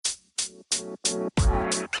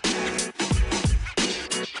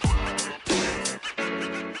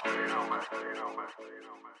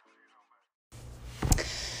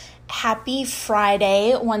Happy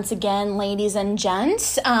Friday once again, ladies and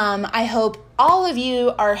gents. I hope all of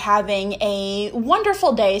you are having a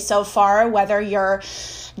wonderful day so far, whether you're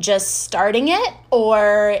just starting it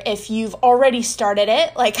or if you've already started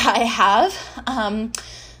it like I have.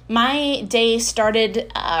 My day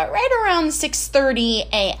started right around 6:30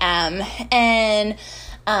 a.m. and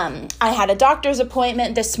I had a doctor's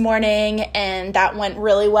appointment this morning and that went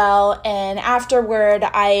really well. And afterward,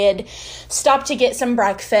 I had stopped to get some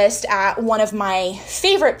breakfast at one of my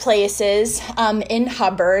favorite places in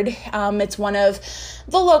Hubbard. It's one of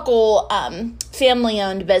the local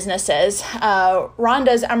family-owned businesses.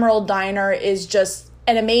 Rhonda's Emerald Diner is just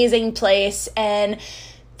an amazing place. And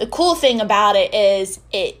the cool thing about it is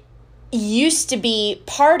it used to be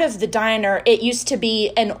part of the diner. It used to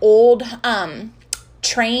be an old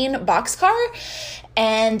train boxcar,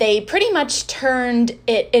 and they pretty much turned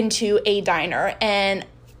it into a diner. And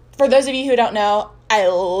for those of you who don't know, I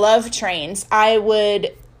love trains. I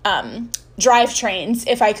would drive trains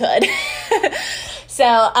if I could.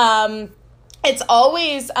 So it's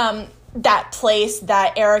always that place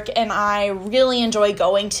that Eric and I really enjoy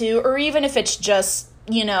going to, or even if it's just,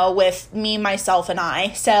 with me, myself, and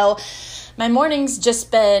I. So my morning's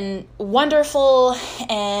just been wonderful,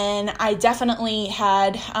 and I definitely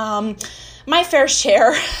had my fair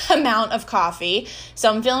share amount of coffee,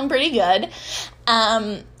 so I'm feeling pretty good.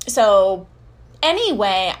 So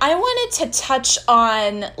anyway, I wanted to touch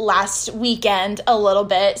on last weekend a little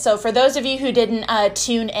bit. So for those of you who didn't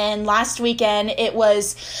tune in, last weekend it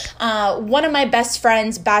was one of my best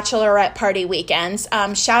friend's bachelorette party weekends.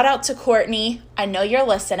 Shout out to Courtney. I know you're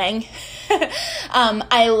listening.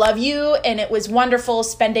 I love you, and it was wonderful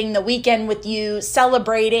spending the weekend with you,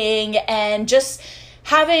 celebrating and just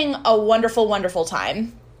having a wonderful, wonderful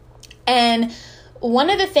time. And one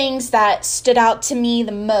of the things that stood out to me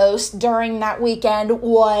the most during that weekend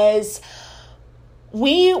was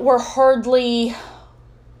we were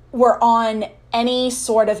on any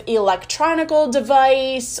sort of electronical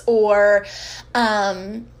device or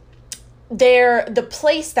the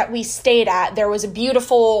place that we stayed at, there was a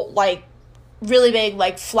beautiful, really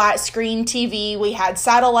big, flat screen TV. We had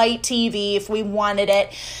satellite TV if we wanted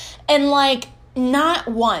it. And not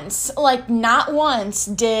once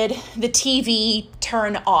did the TV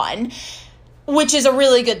turn on, which is a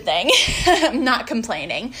really good thing. I'm not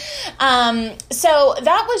complaining. So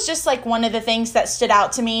that was just one of the things that stood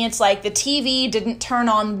out to me. It's the TV didn't turn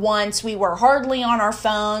on once. We were hardly on our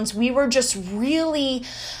phones. We were just really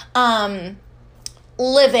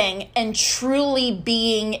living and truly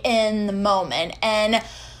being in the moment. And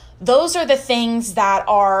those are the things that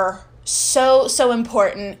are so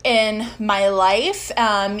important in my life.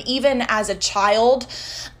 Even as a child,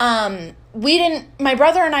 my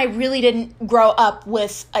brother and I really didn't grow up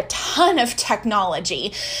with a ton of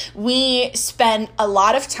technology. We spent a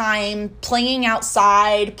lot of time playing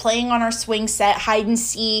outside, playing on our swing set, hide and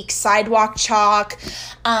seek, sidewalk chalk,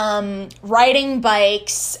 riding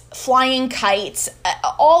bikes, flying kites,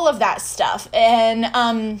 all of that stuff.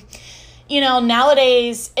 And,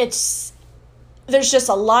 nowadays there's just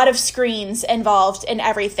a lot of screens involved in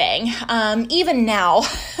everything. Even now,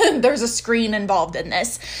 there's a screen involved in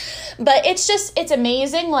this. But it's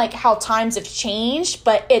amazing how times have changed,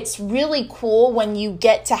 but it's really cool when you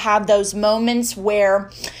get to have those moments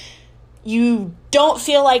where you don't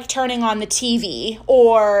feel like turning on the TV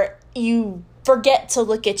or you forget to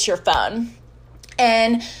look at your phone.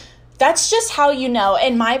 And that's just how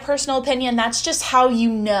in my personal opinion, that's just how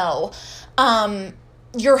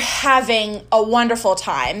you're having a wonderful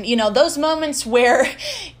time. Those moments where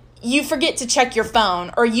you forget to check your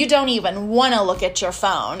phone or you don't even want to look at your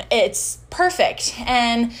phone. It's perfect.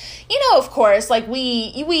 And, of course,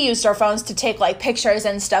 we used our phones to take pictures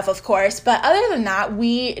and stuff, of course. But other than that,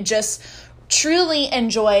 we just truly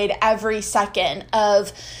enjoyed every second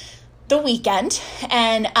of the weekend.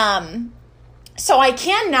 And so I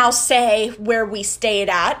can now say where we stayed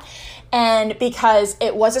at. And because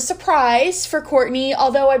it was a surprise for Courtney,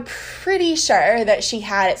 although I'm pretty sure that she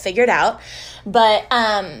had it figured out. But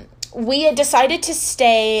we had decided to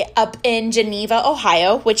stay up in Geneva,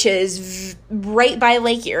 Ohio, which is right by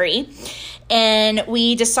Lake Erie. And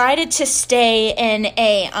we decided to stay in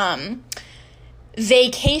a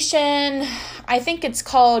vacation, I think it's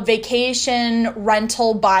called Vacation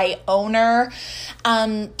Rental by Owner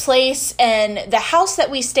place. And the house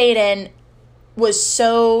that we stayed in was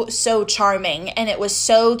so charming, and it was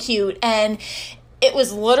so cute, and it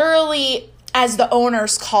was literally as the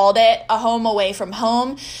owners called it, a home away from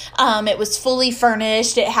home. It was fully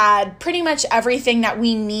furnished. It had pretty much everything that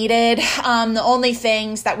we needed. The only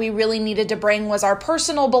things that we really needed to bring was our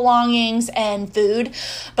personal belongings and food.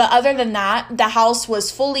 But other than that, the house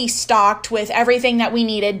was fully stocked with everything that we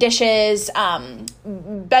needed: dishes,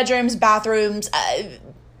 bedrooms, bathrooms,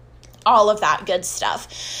 all of that good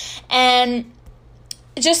stuff. And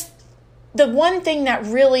just the one thing that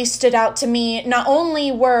really stood out to me, not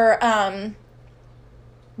only were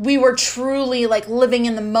we were truly like living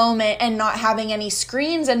in the moment and not having any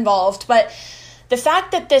screens involved, but the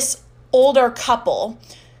fact that this older couple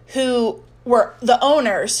who are the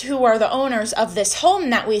owners of this home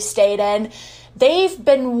that we stayed in, they've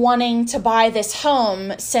been wanting to buy this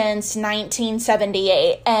home since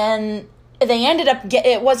 1978, and they ended up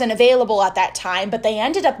it wasn't available at that time, but they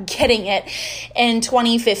ended up getting it in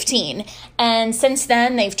 2015. And since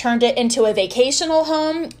then, they've turned it into a vacational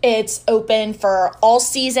home. It's open for all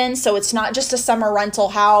seasons, so it's not just a summer rental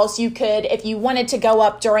house. You could, if you wanted to go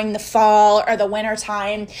up during the fall or the winter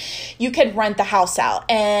time, you could rent the house out.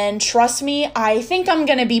 And trust me, I think I'm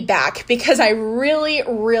going to be back because I really,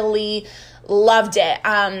 really loved it.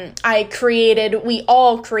 We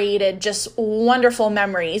all created just wonderful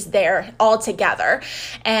memories there all together.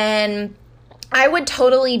 And I would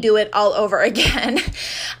totally do it all over again.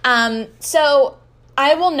 So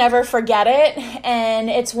I will never forget it. And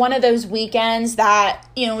it's one of those weekends that,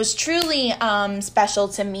 was truly special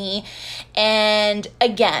to me. And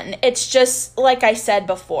again, it's just like I said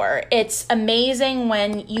before, it's amazing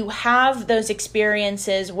when you have those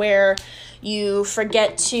experiences where you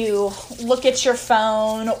forget to look at your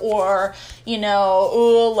phone or,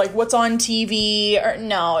 like what's on TV, or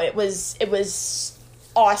no, it was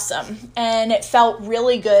awesome. And it felt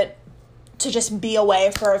really good to just be away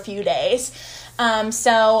for a few days.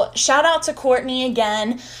 So shout out to Courtney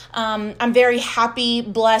again. I'm very happy,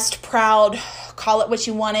 blessed, proud, call it what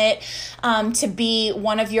you want it, to be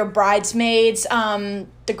one of your bridesmaids.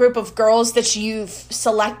 The group of girls that you've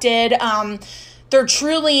selected, they're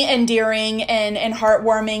truly endearing and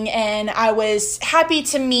heartwarming, and I was happy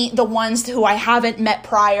to meet the ones who I haven't met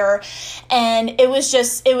prior, and it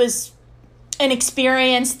was an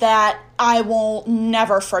experience that I will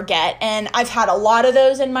never forget. And I've had a lot of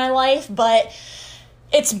those in my life, but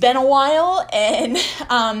it's been a while, and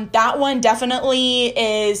that one definitely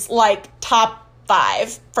is like top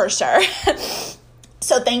 5 for sure.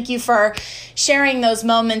 So thank you for sharing those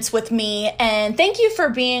moments with me, and thank you for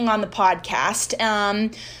being on the podcast.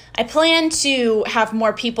 I plan to have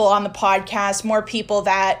more people on the podcast, more people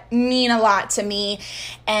that mean a lot to me,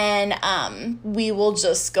 and we will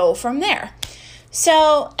just go from there.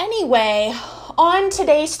 So anyway, on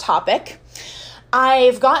today's topic,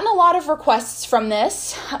 I've gotten a lot of requests from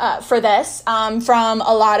from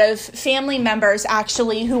a lot of family members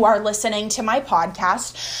actually who are listening to my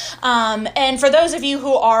podcast. And for those of you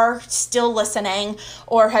who are still listening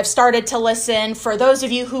or have started to listen, for those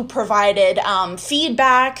of you who provided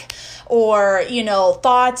feedback or,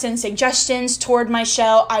 thoughts and suggestions toward my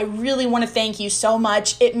show, I really want to thank you so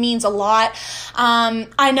much. It means a lot.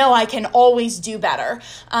 I know I can always do better.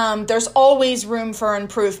 There's always room for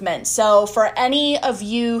improvement. So for any of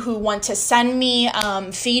you who want to send me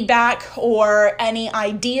feedback or any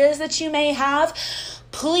ideas that you may have,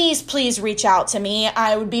 please reach out to me.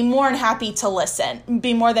 I would be more than happy to listen.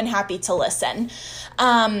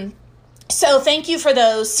 So thank you for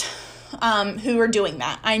those who are doing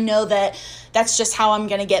that. I know that that's just how I'm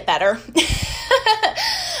going to get better.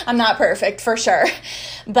 I'm not perfect for sure.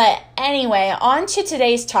 But anyway, on to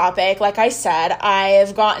today's topic. Like I said, I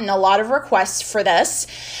have gotten a lot of requests for this,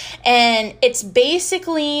 and it's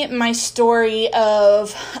basically my story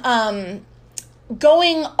of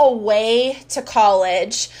going away to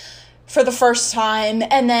college for the first time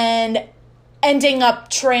and then ending up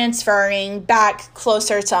transferring back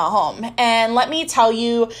closer to home. And let me tell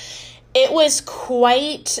you, it was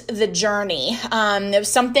quite the journey. It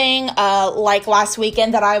was something like last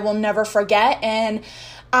weekend that I will never forget, and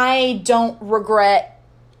I don't regret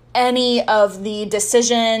any of the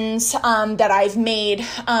decisions that I've made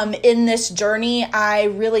in this journey. I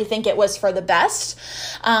really think it was for the best.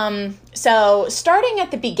 So starting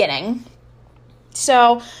at the beginning,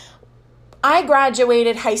 so I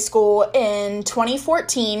graduated high school in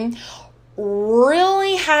 2014,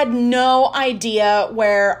 really had no idea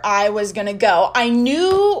where I was going to go. I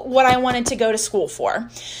knew what I wanted to go to school for.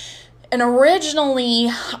 And originally,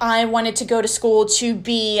 I wanted to go to school to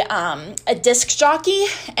be a disc jockey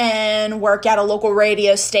and work at a local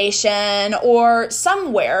radio station or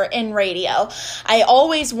somewhere in radio. I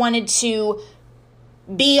always wanted to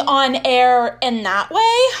be on air in that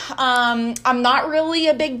way. I'm not really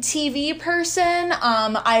a big TV person.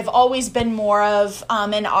 I've always been more of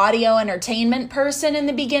an audio entertainment person in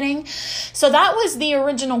the beginning. So that was the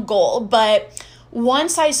original goal. But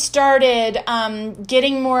once I started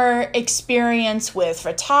getting more experience with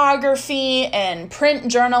photography and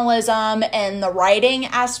print journalism and the writing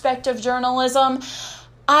aspect of journalism,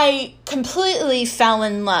 I completely fell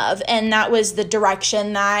in love, and that was the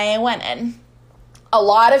direction that I went in. A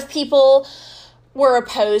lot of people were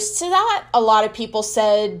opposed to that. A lot of people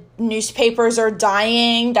said newspapers are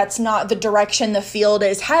dying. That's not the direction the field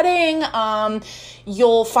is heading.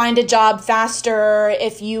 You'll find a job faster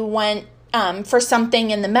if you went for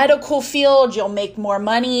something in the medical field. You'll make more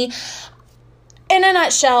money. In a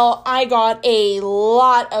nutshell, I got a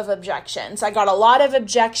lot of objections. I got a lot of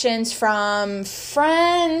objections from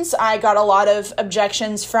friends. I got a lot of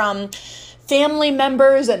objections from family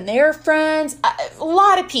members and their friends. A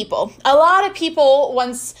lot of people,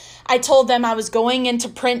 once I told them I was going into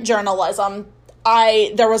print journalism,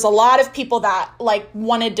 there was a lot of people that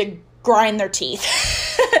wanted to grind their teeth.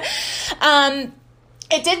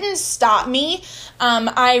 It didn't stop me.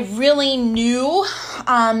 I really knew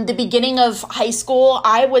the beginning of high school,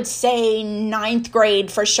 I would say 9th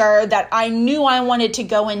grade for sure, that I knew I wanted to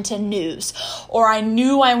go into news, or I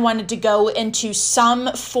knew I wanted to go into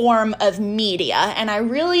some form of media. And I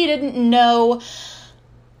really didn't know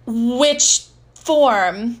which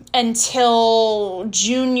form until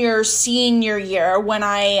junior, senior year, when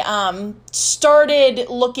I started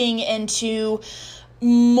looking into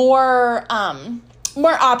more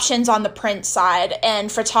options on the print side and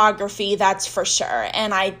photography, that's for sure.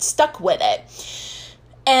 And I stuck with it.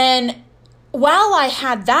 And while I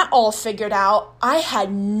had that all figured out, I had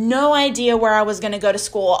no idea where I was going to go to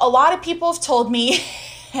school. A lot of people have told me,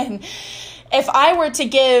 and if I were to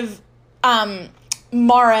give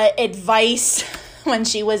Mara advice when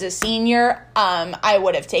she was a senior, I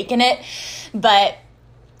would have taken it. But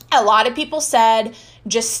a lot of people said,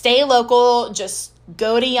 just stay local, just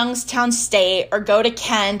go to Youngstown State or go to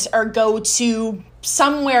Kent or go to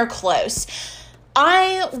somewhere close.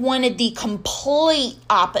 I wanted the complete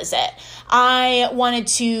opposite. I wanted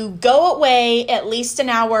to go away at least an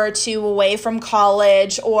hour or two away from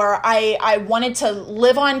college, or I wanted to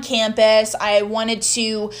live on campus. I wanted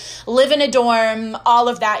to live in a dorm, all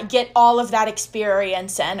of that, get all of that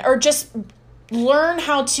experience in, or just learn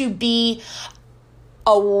how to be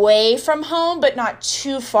away from home, but not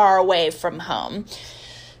too far away from home.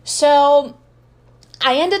 So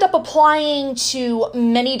I ended up applying to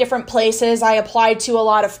many different places. I applied to a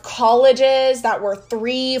lot of colleges that were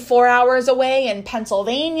 3-4 hours away in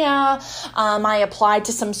Pennsylvania. I applied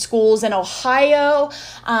to some schools in Ohio.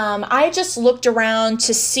 I just looked around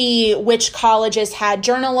to see which colleges had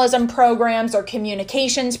journalism programs or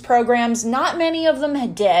communications programs. Not many of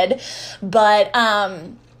them did, but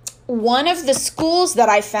one of the schools that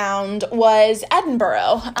I found was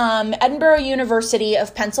Edinboro, Edinboro University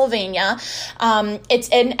of Pennsylvania. It's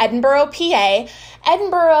in Edinboro, PA.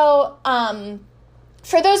 Edinboro,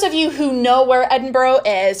 for those of you who know where Edinboro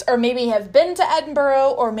is, or maybe have been to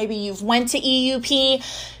Edinboro, or maybe you've went to EUP,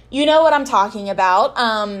 you know what I'm talking about.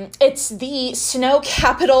 It's the snow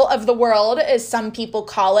capital of the world, as some people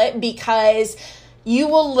call it, because you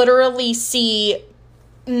will literally see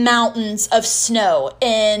mountains of snow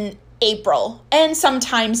in April and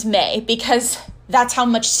sometimes May, because that's how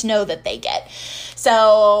much snow that they get.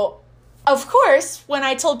 So, of course, when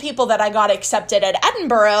I told people that I got accepted at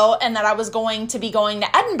Edinboro and that I was going to be going to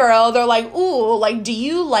Edinboro, they're like, ooh, do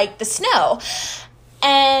you like the snow?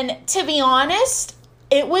 And to be honest,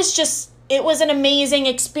 it was an amazing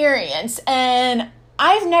experience. And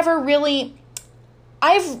I'm not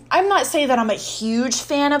saying that I'm a huge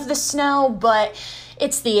fan of the snow, but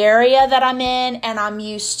it's the area that I'm in and I'm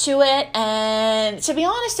used to it. And to be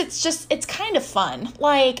honest, it's kind of fun.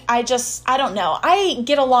 I don't know. I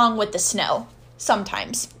get along with the snow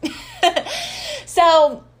sometimes.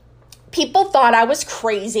 So people thought I was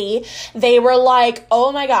crazy. They were like,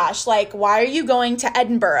 oh my gosh, why are you going to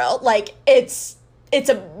Edinboro? It's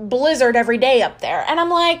a blizzard every day up there. And I'm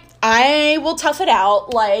like, I will tough it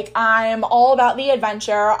out. I'm all about the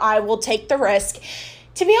adventure. I will take the risk.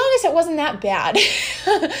 To be honest, it wasn't that bad.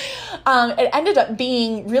 It ended up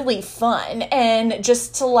being really fun. And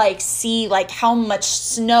just to see how much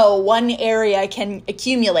snow one area can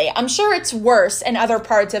accumulate. I'm sure it's worse in other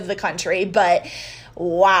parts of the country, but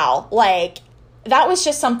wow. That was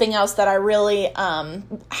just something else that I really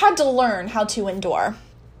had to learn how to endure.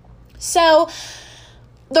 So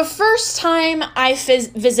the first time I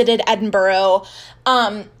visited Edinboro,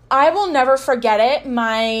 I will never forget it.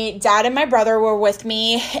 My dad and my brother were with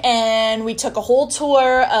me, and we took a whole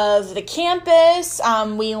tour of the campus.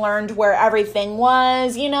 We learned where everything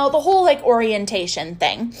was, the whole like orientation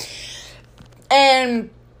thing. And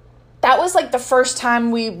that was like the first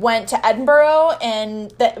time we went to Edinburgh,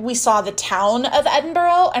 and that we saw the town of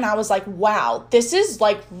Edinburgh, and I was like, wow, this is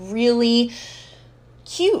like really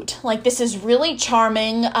cute. Like, this is really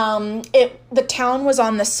charming. The town was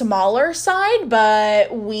on the smaller side,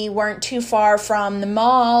 but we weren't too far from the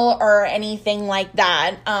mall or anything like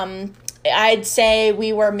that. I'd say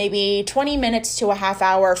we were maybe 20 minutes to a half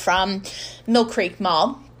hour from Mill Creek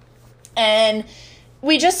Mall. And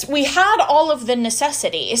we had all of the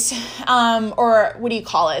necessities, or what do you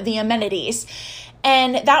call it? The amenities.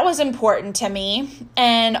 And that was important to me.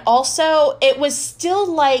 And also it was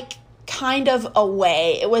still like kind of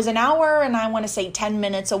away. It was an hour and I want to say 10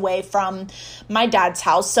 minutes away from my dad's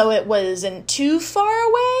house. So it wasn't too far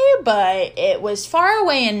away, but it was far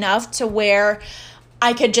away enough to where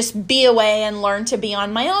I could just be away and learn to be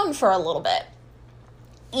on my own for a little bit.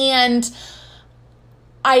 And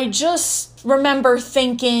I just remember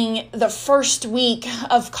thinking the first week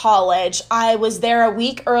of college, I was there a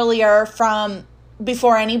week earlier from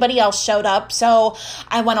before anybody else showed up. So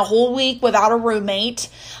I went a whole week without a roommate.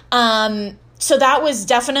 So that was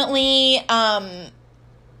definitely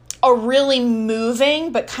a really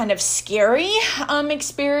moving but kind of scary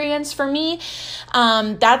experience for me.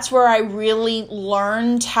 That's where I really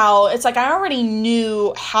learned how, it's like I already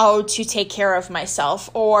knew how to take care of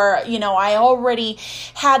myself, or, I already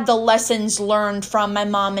had the lessons learned from my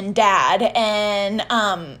mom and dad,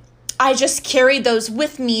 and I just carried those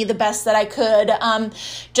with me the best that I could.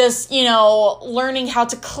 Learning how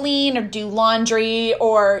to clean or do laundry,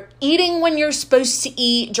 or eating when you're supposed to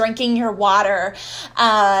eat, drinking your water,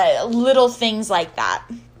 little things like that.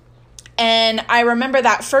 And I remember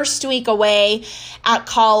that first week away at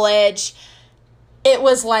college, it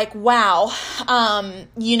was like, wow,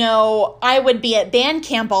 I would be at band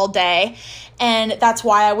camp all day. And that's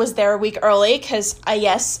why I was there a week early, because I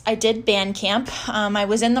did band camp. I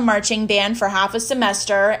was in the marching band for half a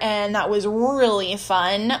semester, and that was really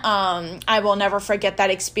fun. I will never forget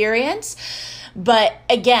that experience. But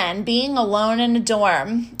again, being alone in a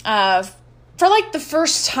dorm for like the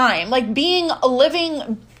first time, like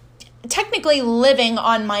technically living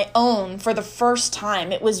on my own for the first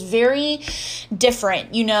time, it was very different.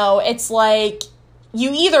 It's like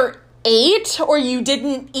you either ate or you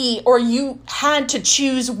didn't eat, or you had to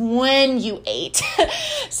choose when you ate.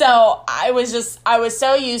 So I was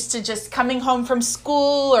so used to just coming home from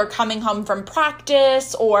school or coming home from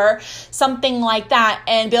practice or something like that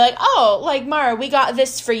and be like, oh, like, Mara, we got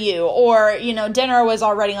this for you. Or, dinner was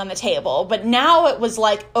already on the table. But now it was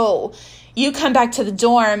like, oh, you come back to the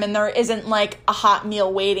dorm and there isn't like a hot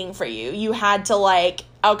meal waiting for you. You had to like,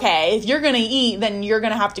 okay, if you're going to eat, then you're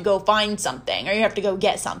going to have to go find something, or you have to go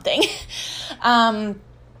get something.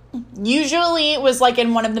 Usually it was like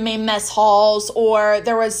in one of the main mess halls, or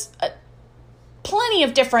there was plenty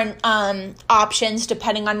of different options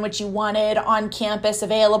depending on what you wanted on campus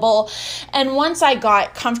available. And once I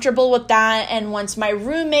got comfortable with that, and once my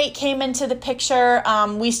roommate came into the picture,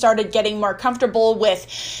 we started getting more comfortable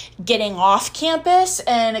with getting off campus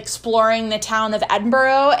and exploring the town of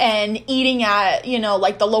Edinburgh and eating at,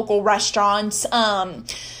 like the local restaurants.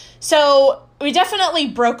 So we definitely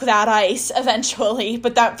broke that ice eventually,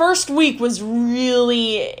 but that first week was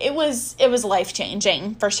really, it was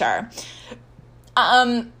life-changing for sure.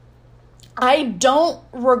 I don't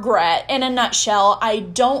regret, in a nutshell, I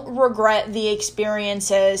don't regret the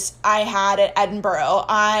experiences I had at Edinburgh.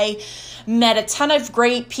 I met a ton of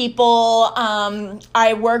great people.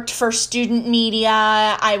 I worked for student media.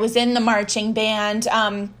 I was in the marching band.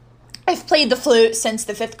 I've played the flute since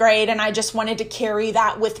the 5th grade, and I just wanted to carry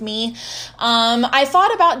that with me. I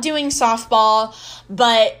thought about doing softball,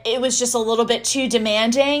 but it was just a little bit too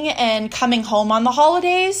demanding, and coming home on the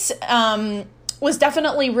holidays was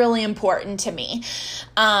definitely really important to me,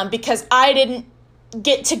 because I didn't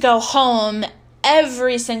get to go home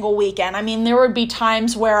every single weekend. I mean, there would be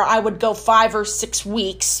times where I would go 5 or 6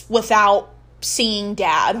 weeks without seeing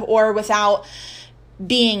Dad or without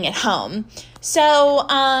being at home. So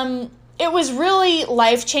it was really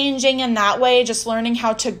life-changing in that way, just learning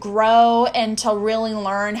how to grow and to really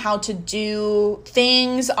learn how to do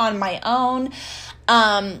things on my own.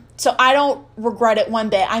 So I don't regret it one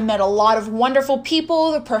bit. I met a lot of wonderful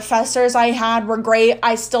people. The professors I had were great.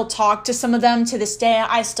 I still talk to some of them to this day.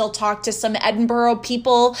 I still talk to some Edinburgh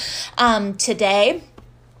people today.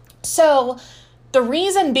 So the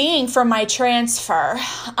reason being for my transfer,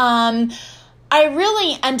 I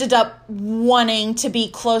really ended up wanting to be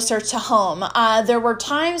closer to home. There were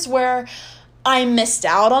times where I missed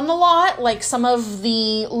out on a lot, like some of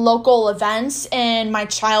the local events in my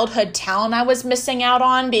childhood town I was missing out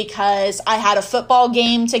on because I had a football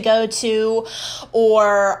game to go to,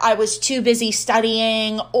 or I was too busy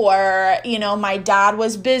studying, or, my dad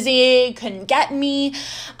was busy, couldn't get me.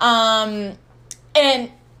 And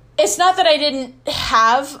it's not that I didn't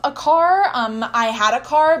have a car. I had a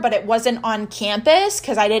car, but it wasn't on campus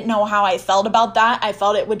because I didn't know how I felt about that. I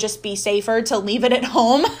felt it would just be safer to leave it at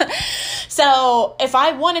home. So if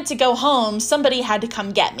I wanted to go home, somebody had to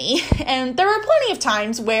come get me. And there were plenty of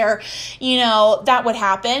times where, that would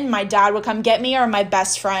happen. My dad would come get me, or my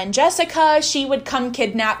best friend, Jessica, she would come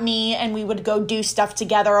kidnap me, and we would go do stuff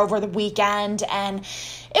together over the weekend. And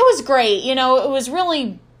it was great. It was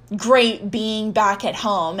really great being back at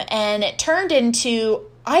home, and it turned into,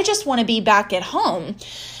 I just want to be back at home.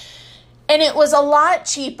 And it was a lot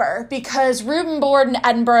cheaper because Root and Board in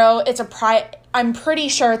Edinboro, I'm pretty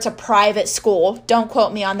sure it's a private school. Don't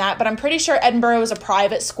quote me on that, but I'm pretty sure Edinboro is a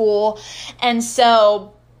private school. And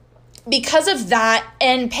so because of that,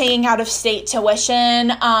 and paying out of state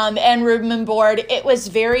tuition, and Root and Board, it was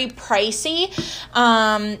very pricey.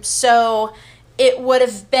 So it would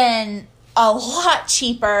have been a lot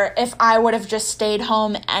cheaper if I would have just stayed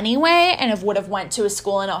home anyway and would have went to a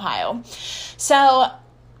school in Ohio. So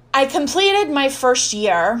I completed my first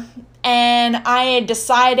year, and I had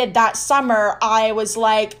decided that summer, I was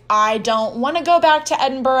like, I don't want to go back to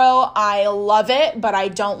Edinboro. I love it, but I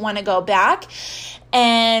don't want to go back.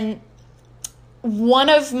 And one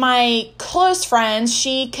of my close friends,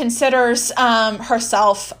 she considers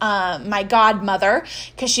herself my godmother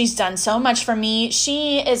because she's done so much for me.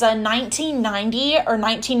 She is a 1990 or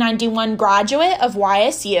 1991 graduate of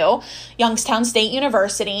YSU, Youngstown State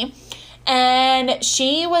University. And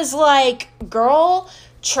she was like, girl,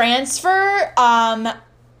 transfer.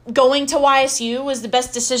 Going to YSU was the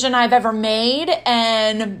best decision I've ever made.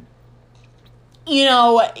 And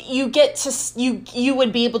you get to, you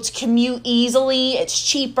would be able to commute easily. It's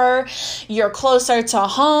cheaper. You're closer to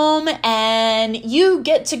home, and you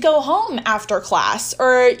get to go home after class,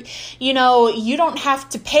 or, you don't have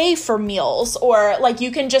to pay for meals, or like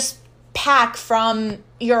you can just pack from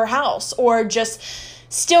your house, or just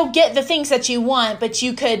still get the things that you want, but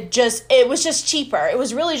you could it was just cheaper. It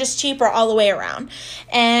was really just cheaper all the way around.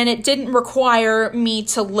 And it didn't require me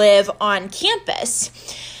to live on campus.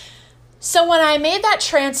 So when I made that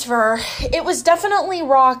transfer, it was definitely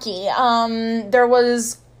rocky. There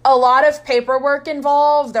was a lot of paperwork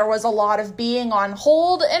involved. There was a lot of being on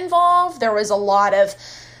hold involved. There was a lot of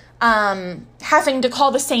having to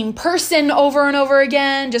call the same person over and over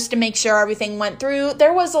again just to make sure everything went through.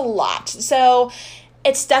 There was a lot. So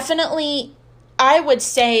it's definitely, I would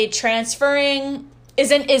say, transferring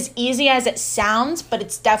isn't as easy as it sounds, but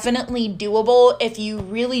it's definitely doable if you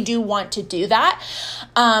really do want to do that.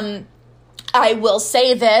 I will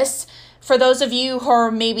say this, for those of you who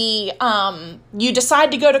are maybe, you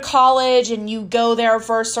decide to go to college and you go there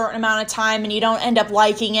for a certain amount of time and you don't end up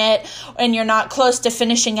liking it and you're not close to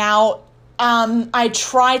finishing out, I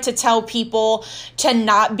try to tell people to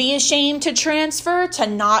not be ashamed to transfer, to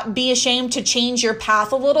not be ashamed to change your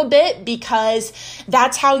path a little bit, because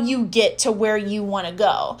that's how you get to where you want to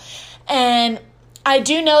go. And I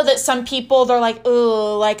do know that some people, they're like,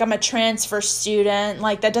 ooh, like I'm a transfer student.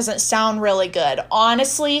 Like that doesn't sound really good.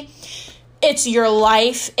 Honestly, it's your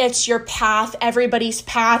life. It's your path. Everybody's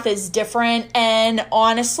path is different. And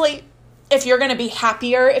honestly, if you're going to be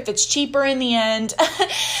happier, if it's cheaper in the end,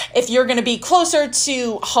 if you're going to be closer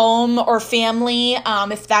to home or family,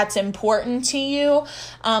 if that's important to you,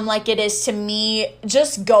 like it is to me,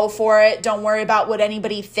 just go for it. Don't worry about what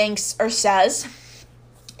anybody thinks or says.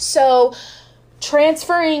 So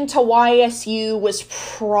transferring to YSU was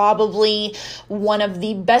probably one of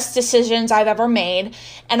the best decisions I've ever made.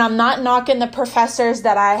 And I'm not knocking the professors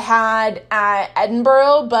that I had at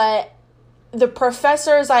Edinboro, but the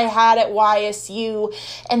professors I had at YSU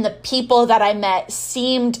and the people that I met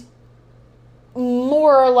seemed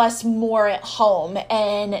more or less more at home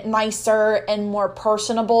and nicer and more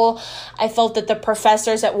personable. I felt that the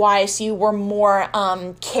professors at YSU were more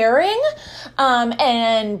caring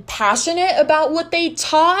and passionate about what they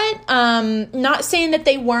taught. Not saying that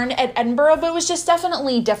they weren't at Edinboro, but it was just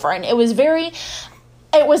definitely different. It was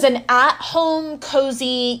an at-home,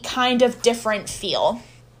 cozy, kind of different feel.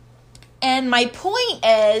 And my point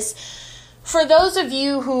is, for those of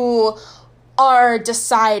you who are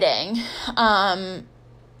deciding on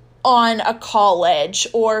a college,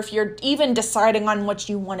 or if you're even deciding on what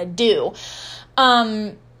you want to do,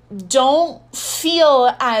 don't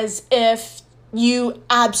feel as if you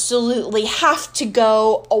absolutely have to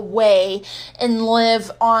go away and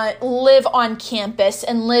live on campus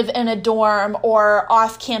and live in a dorm or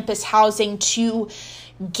off-campus housing to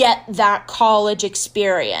get that college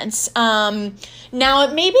experience. Now,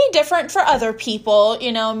 it may be different for other people.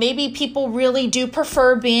 Maybe people really do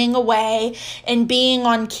prefer being away and being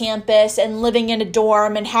on campus and living in a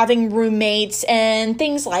dorm and having roommates and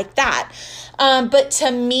things like that. But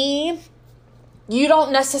to me, you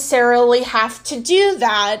don't necessarily have to do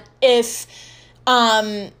that if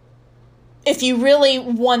you really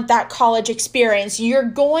want that college experience. You're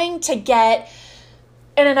going to get,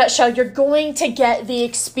 in a nutshell, you're going to get the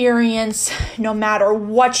experience no matter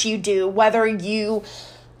what you do, whether you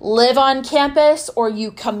live on campus or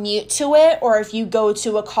you commute to it, or if you go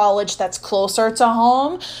to a college that's closer to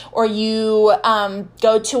home, or you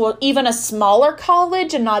go to even a smaller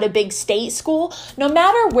college and not a big state school. No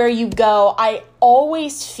matter where you go, I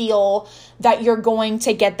always feel that you're going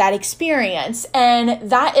to get that experience. And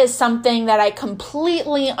that is something that I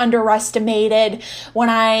completely underestimated when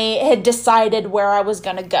I had decided where I was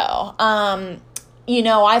going to go.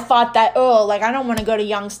 I thought that, I don't want to go to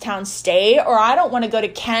Youngstown State, or I don't want to go to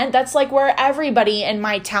Kent. That's like where everybody in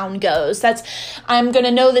my town goes. I'm going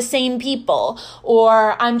to know the same people,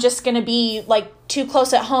 or I'm just going to be like too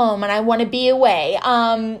close at home and I want to be away.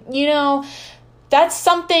 That's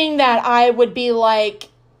something that I would be like,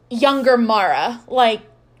 younger Mara, like,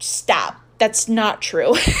 stop. That's not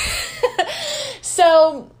true.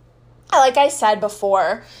 So, like I said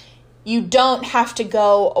before, you don't have to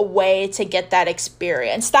go away to get that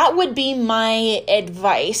experience. That would be my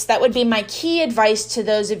advice. That would be my key advice to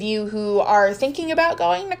those of you who are thinking about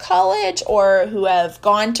going to college, or who have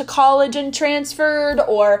gone to college and transferred,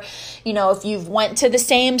 or, if you've went to the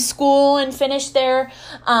same school and finished there.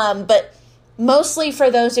 But mostly for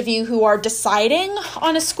those of you who are deciding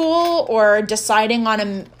on a school or deciding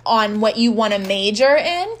on what you want to major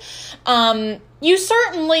in, I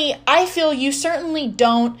feel you certainly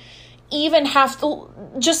don't even have to,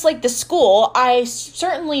 just like the school, I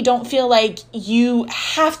certainly don't feel like you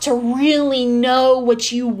have to really know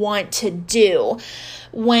what you want to do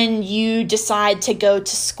when you decide to go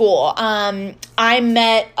to school. I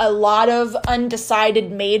met a lot of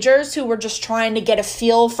undecided majors who were just trying to get a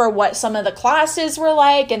feel for what some of the classes were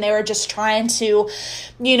like, and they were just trying to,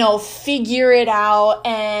 figure it out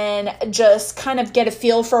and just kind of get a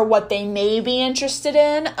feel for what they may be interested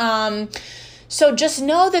in. So just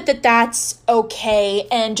know that that's okay,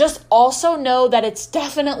 and just also know that it's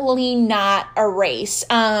definitely not a race.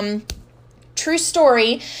 True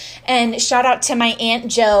story, and shout out to my Aunt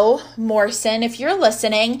Jo Morrison if you're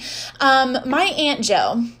listening. My Aunt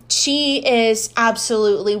Jo, she is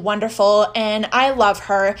absolutely wonderful, and I love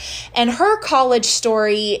her, and her college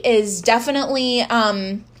story is definitely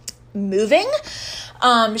moving.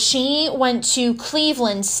 She went to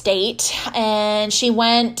Cleveland State, and she's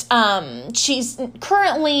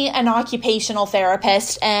currently an occupational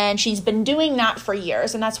therapist, and she's been doing that for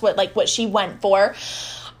years, and that's what she went for.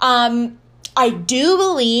 I do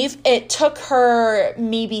believe it took her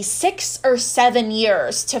maybe 6 or 7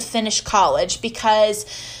 years to finish college, because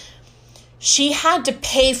she had to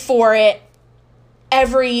pay for it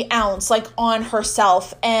every ounce, on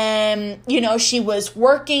herself. And, she was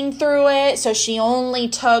working through it, so she only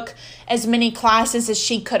took as many classes as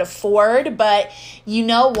she could afford. But you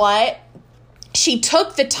know what? She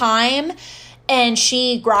took the time, and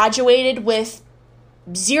she graduated with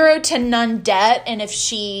 0 to none debt. And if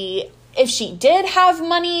she did have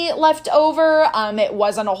money left over, it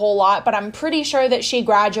wasn't a whole lot, but I'm pretty sure that she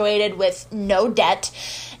graduated with no debt.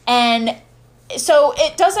 And so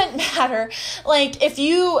it doesn't matter, if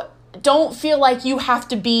you don't feel like you have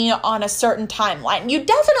to be on a certain timeline. You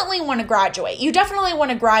definitely want to graduate. You definitely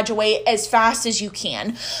want to graduate as fast as you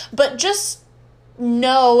can. But just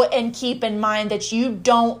know and keep in mind that you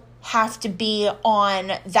don't have to be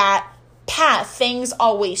on that path. Things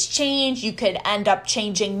always change. You could end up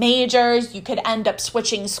changing majors. You could end up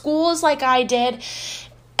switching schools like I did.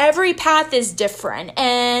 Every path is different,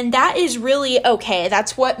 and that is really okay.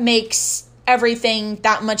 That's what makes everything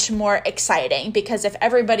that much more exciting, because if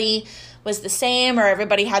everybody was the same or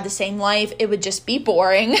everybody had the same life, it would just be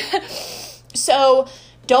boring. So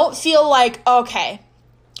don't feel like, okay,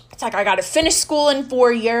 it's I got to finish school in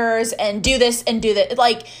 4 years and do this and do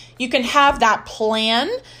that. You can have that plan,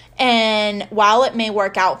 and while it may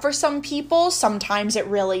work out for some people, sometimes it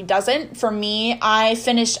really doesn't. For me, I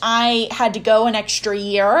had to go an extra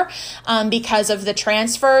year because of the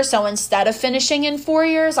transfer. So instead of finishing in 4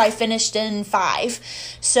 years, I finished in 5.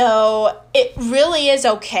 So it really is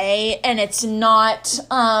okay. And it's not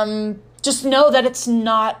just know that it's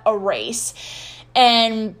not a race.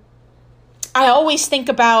 And I always think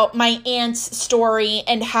about my aunt's story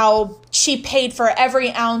and how she paid for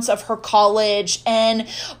every ounce of her college. And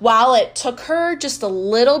while it took her just a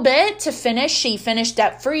little bit to finish, she finished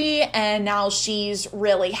debt-free, and now she's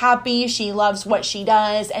really happy. She loves what she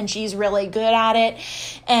does, and she's really good at it.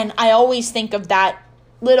 And I always think of that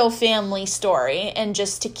little family story, and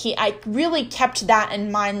just I really kept that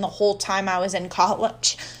in mind the whole time I was in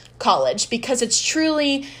college, because it's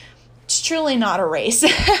truly not a race.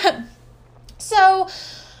 So,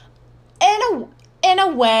 in a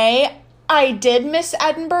way, I did miss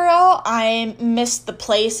Edinburgh. I missed the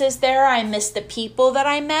places there. I missed the people that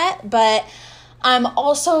I met. But I'm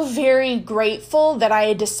also very grateful that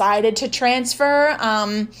I decided to transfer.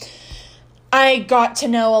 I got to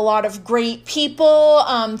know a lot of great people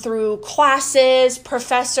through classes,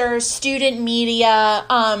 professors, student media,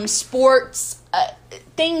 sports,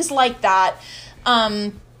 things like that.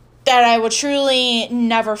 That I will truly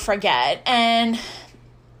never forget. And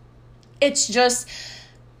it's just,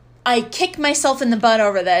 I kick myself in the butt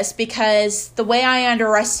over this, because the way I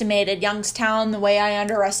underestimated Youngstown, the way I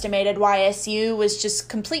underestimated YSU was just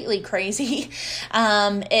completely crazy.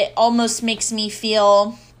 It almost makes me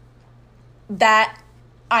feel that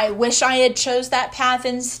I wish I had chose that path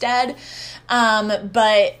instead.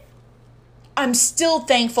 But I'm still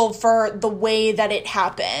thankful for the way that it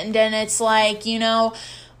happened. And it's like,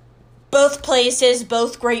 both places,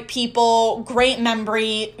 both great people, great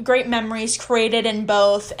memories created in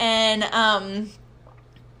both. And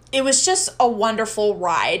it was just a wonderful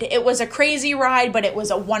ride. It was a crazy ride, but it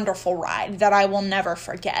was a wonderful ride that I will never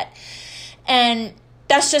forget. And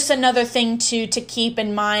that's just another thing to keep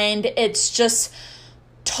in mind. It's just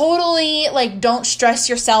totally don't stress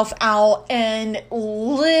yourself out and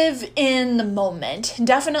live in the moment.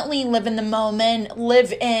 Definitely live in the moment.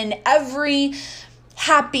 Live in every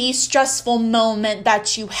happy, stressful moment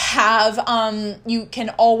that you have. You can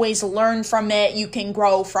always learn from it. You can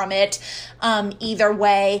grow from it, either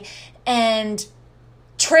way. And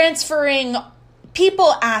transferring,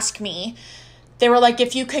 people ask me, they were like,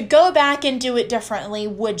 if you could go back and do it differently,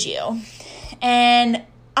 would you? And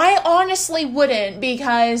I honestly wouldn't,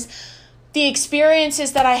 because the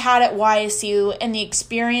experiences that I had at YSU and the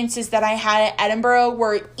experiences that I had at Edinburgh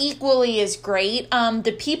were equally as great.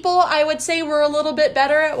 The people, I would say, were a little bit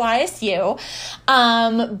better at YSU,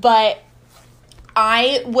 but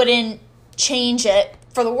I wouldn't change it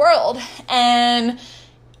for the world. And,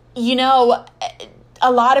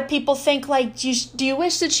 a lot of people think, do you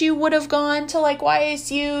wish that you would have gone to,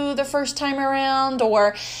 YSU the first time around? And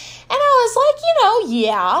I was like,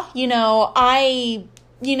 yeah,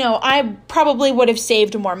 I probably would have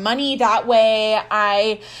saved more money that way.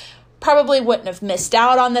 I probably wouldn't have missed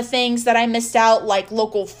out on the things that I missed out, like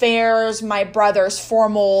local fairs, my brother's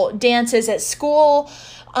formal dances at school,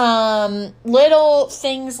 little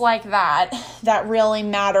things like that really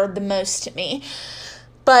mattered the most to me.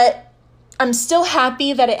 But I'm still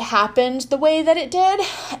happy that it happened the way that it did.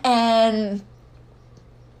 And,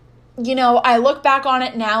 I look back on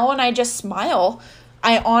it now and I just smile.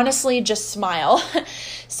 I honestly just smile.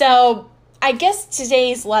 So I guess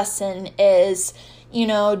today's lesson is,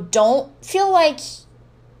 don't feel like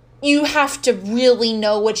you have to really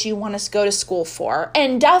know what you want to go to school for.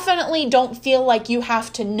 And definitely don't feel like you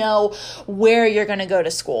have to know where you're going to go to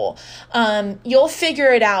school. You'll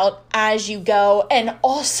figure it out as you go. And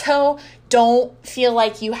also, don't feel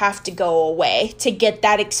like you have to go away to get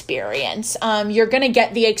that experience. You're going to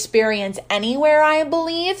get the experience anywhere, I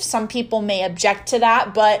believe. Some people may object to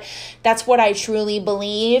that, but that's what I truly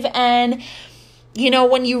believe. And,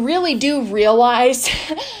 when you really do realize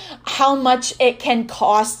how much it can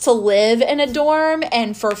cost to live in a dorm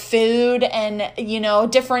and for food and,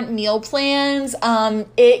 different meal plans,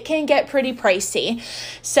 it can get pretty pricey.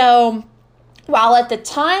 So while at the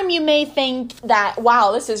time you may think that,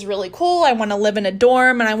 wow, this is really cool, I want to live in a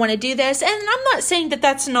dorm and I want to do this, and I'm not saying that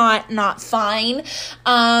that's not fine,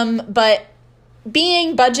 but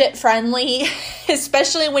being budget friendly,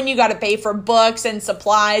 especially when you got to pay for books and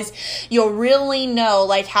supplies, you'll really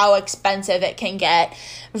know how expensive it can get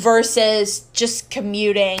versus just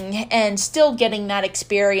commuting and still getting that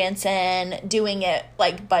experience and doing it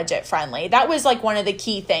budget friendly. That was one of the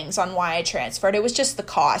key things on why I transferred. It was just the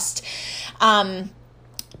cost.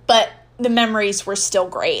 But the memories were still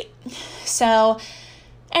great. So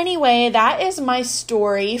anyway, that is my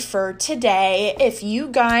story for today. If you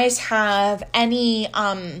guys have any,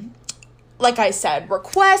 like I said,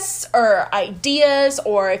 requests or ideas,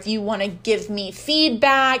 or if you want to give me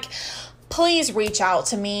feedback, please reach out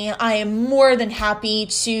to me. I am more than happy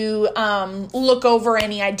to look over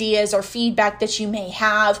any ideas or feedback that you may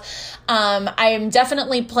have. I am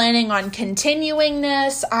definitely planning on continuing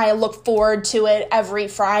this. I look forward to it every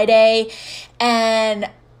Friday, and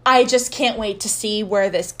I just can't wait to see where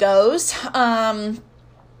this goes.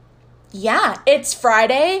 Yeah, it's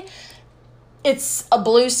Friday. It's a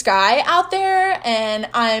blue sky out there, and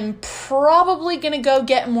I'm probably going to go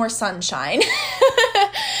get more sunshine.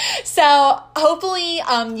 So hopefully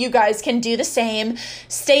you guys can do the same.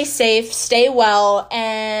 Stay safe, stay well,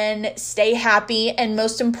 and stay happy. And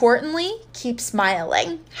most importantly, keep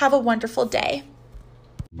smiling. Have a wonderful day.